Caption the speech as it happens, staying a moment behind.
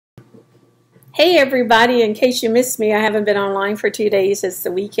Hey everybody, in case you missed me, I haven't been online for 2 days. It's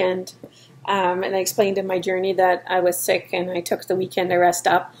the weekend. And I explained in my journey that I was sick and I took the weekend to rest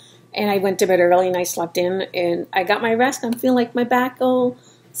up. And I went to bed early and I slept in and I got my rest. I'm feeling like my back old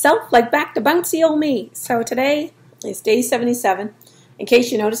self, like back to bouncy old me. So today is day 77. In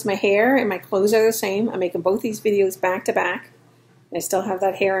case you notice, my hair and my clothes are the same. I'm making both these videos back to back. And I still have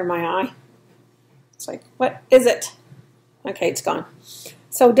that hair in my eye. It's like, what is it? Okay, it's gone.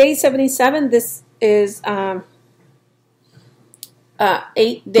 So day 77, this is 8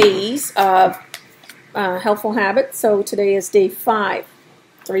 days of helpful habits. So today is day 5,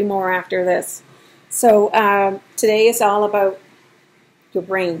 3 more after this. So today is all about your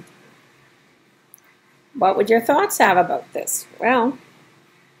brain. What would your thoughts have about this? Well,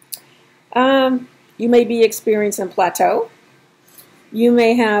 you may be experiencing a plateau. You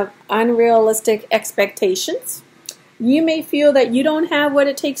may have unrealistic expectations. You may feel that you don't have what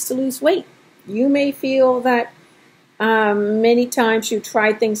it takes to lose weight. You may feel that many times you've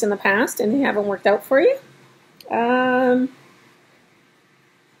tried things in the past and they haven't worked out for you.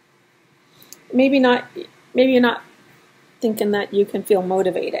 Maybe you're not thinking that you can feel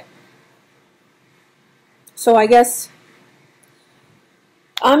motivated. So I guess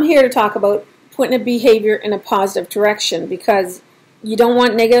I'm here to talk about putting a behavior in a positive direction, because you don't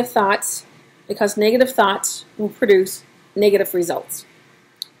want negative thoughts, because negative thoughts will produce negative results.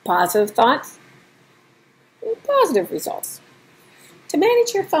 Positive thoughts, positive results. To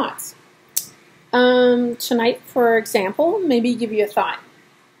manage your thoughts. Tonight, for example, maybe give you a thought.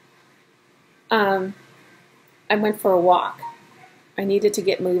 I went for a walk. I needed to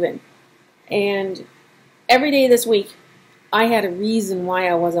get moving. And every day this week, I had a reason why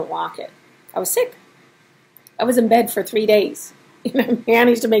I wasn't walking. I was sick. I was in bed for 3 days. I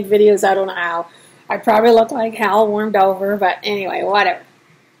managed to make videos, I don't know how. I probably look like hell warmed over, but anyway, whatever. I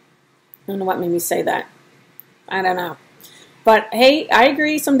don't know what made me say that. I don't know. But hey, I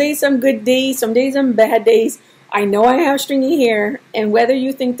agree, some days I'm good days, some days I'm bad days. I know I have stringy hair, and whether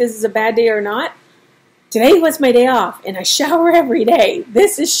you think this is a bad day or not, today was my day off, and I shower every day.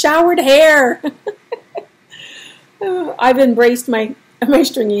 This is showered hair. I've embraced my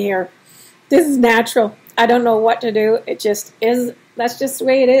stringy hair. This is natural. I don't know what to do. It just is. That's just the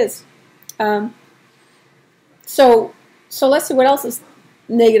way it is. So let's see what else is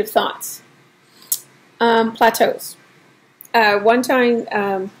negative thoughts. Plateaus. One time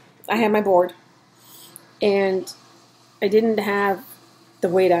I had my board and I didn't have the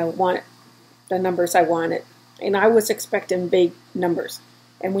weight I wanted, the numbers I wanted, and I was expecting big numbers.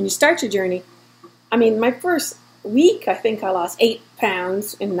 And when you start your journey, I mean, my first week, I think I lost 8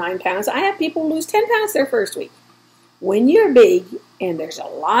 pounds and 9 pounds. I have people lose 10 pounds their first week. When you're big and there's a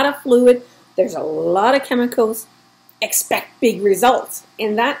lot of fluid, there's a lot of chemicals, expect big results.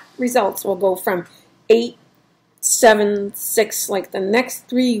 And that results will go from 8, 7, 6, like the next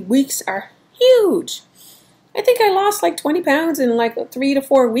 3 weeks are huge. I think I lost like 20 pounds in like 3 to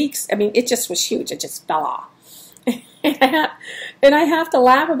 4 weeks. I mean, it just was huge. It just fell off. And I have to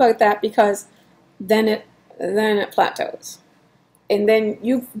laugh about that, because then it plateaus. And then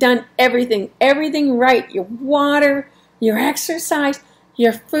you've done everything right. Your water, your exercise,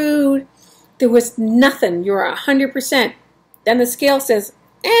 your food. There was nothing. You're 100%. Then the scale says,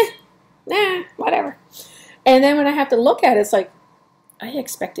 whatever. And then when I have to look at it, it's like, I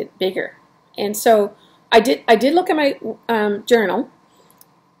expected bigger. And so I did look at my journal,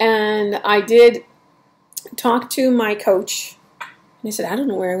 and I did talk to my coach. And I said, I don't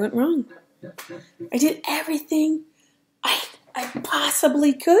know where I went wrong. I did everything I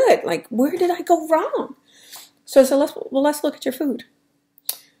possibly could. Like, where did I go wrong? So let's look at your food.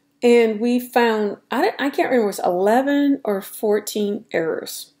 And we found, I can't remember, it was 11 or 14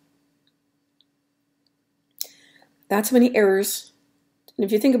 errors. That's how many errors. And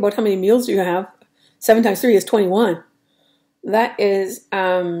if you think about how many meals you have, 7 times 3 is 21. That is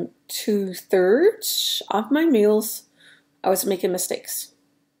 2/3 of my meals I was making mistakes.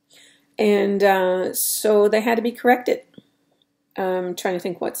 And so they had to be corrected. I'm trying to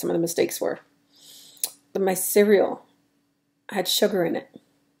think what some of the mistakes were. My cereal had sugar in it.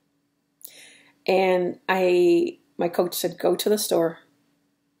 And my coach said, go to the store,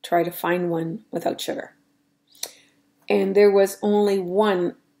 try to find one without sugar. And there was only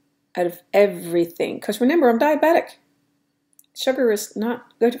one out of everything. Because remember, I'm diabetic. Sugar is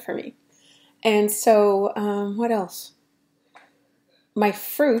not good for me. And so, what else? My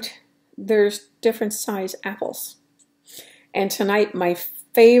fruit, there's different size apples. And tonight, my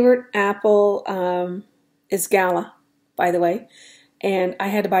favorite apple is Gala, by the way. And I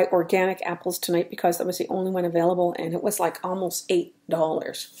had to buy organic apples tonight because that was the only one available, and it was like almost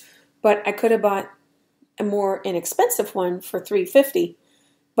 $8. but I could have bought a more inexpensive one for $3.50.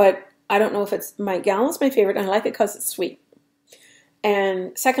 But I don't know if it's my Gallon's my favorite, and I like it because it's sweet.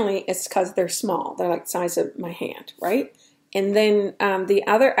 And secondly, it's because they're small. They're like the size of my hand, right? And then the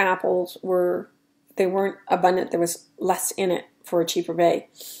other apples they weren't abundant. There was less in it for a cheaper bag.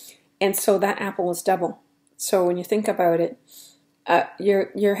 And so that apple was double. So when you think about it,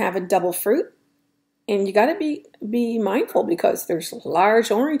 you're having double fruit. And you got to be mindful because there's large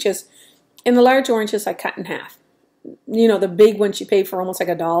oranges. And the large oranges I cut in half. You know, the big ones you pay for almost like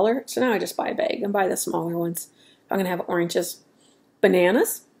 $1. So now I just buy a bag and buy the smaller ones. I'm going to have oranges.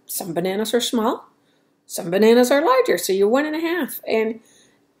 Bananas. Some bananas are small. Some bananas are larger. So you're 1.5. And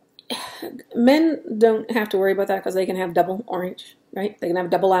men don't have to worry about that because they can have double orange, right? They can have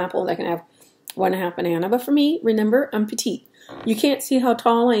double apple. They can have 1.5 banana. But for me, remember, I'm petite. You can't see how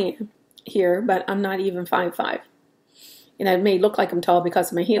tall I am here, but I'm not even 5'5". And I may look like I'm tall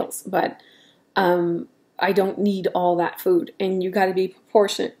because of my heels, but I don't need all that food. And you got to be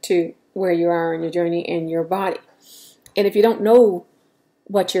proportionate to where you are in your journey and your body. And if you don't know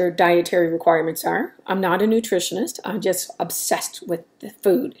what your dietary requirements are, I'm not a nutritionist. I'm just obsessed with the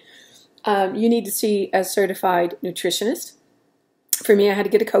food. You need to see a certified nutritionist. For me, I had to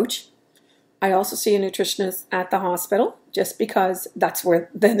get a coach. I also see a nutritionist at the hospital just because that's where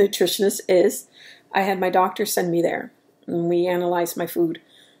the nutritionist is. I had my doctor send me there, and we analyzed my food.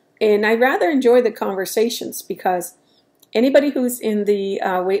 And I rather enjoy the conversations because anybody who's in the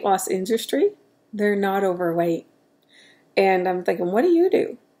weight loss industry, they're not overweight. And I'm thinking, what do you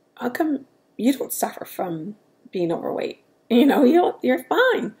do? How come you don't suffer from being overweight? You know, you're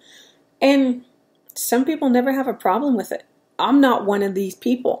fine. And some people never have a problem with it. I'm not one of these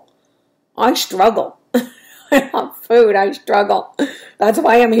people. I struggle. I love food. I struggle. That's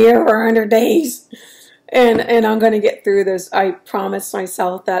why I'm here for 100 days. And I'm going to get through this. I promised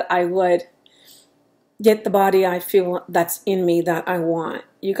myself that I would get the body I feel that's in me that I want.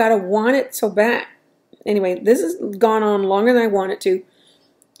 You got to want it so bad. Anyway, this has gone on longer than I want it to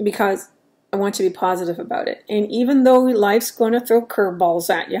because I want you to be positive about it. And even though life's going to throw curveballs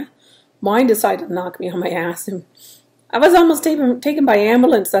at you, mine decided to knock me on my ass. And I was almost taken by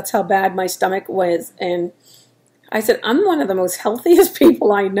ambulance. That's how bad my stomach was. And I said, I'm one of the most healthiest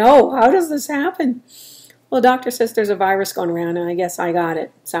people I know. How does this happen? Well, the doctor says there's a virus going around, and I guess I got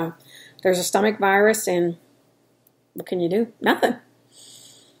it. So there's a stomach virus, and what can you do? Nothing.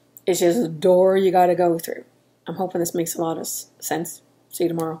 It's just a door you got to go through. I'm hoping this makes a lot of sense. See you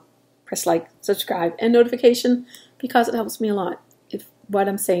tomorrow. Press like, subscribe, and notification because it helps me a lot if what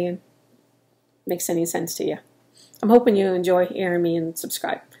I'm saying makes any sense to you. I'm hoping you enjoy hearing me and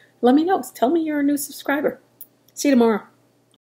subscribe. Let me know. Tell me you're a new subscriber. See you tomorrow.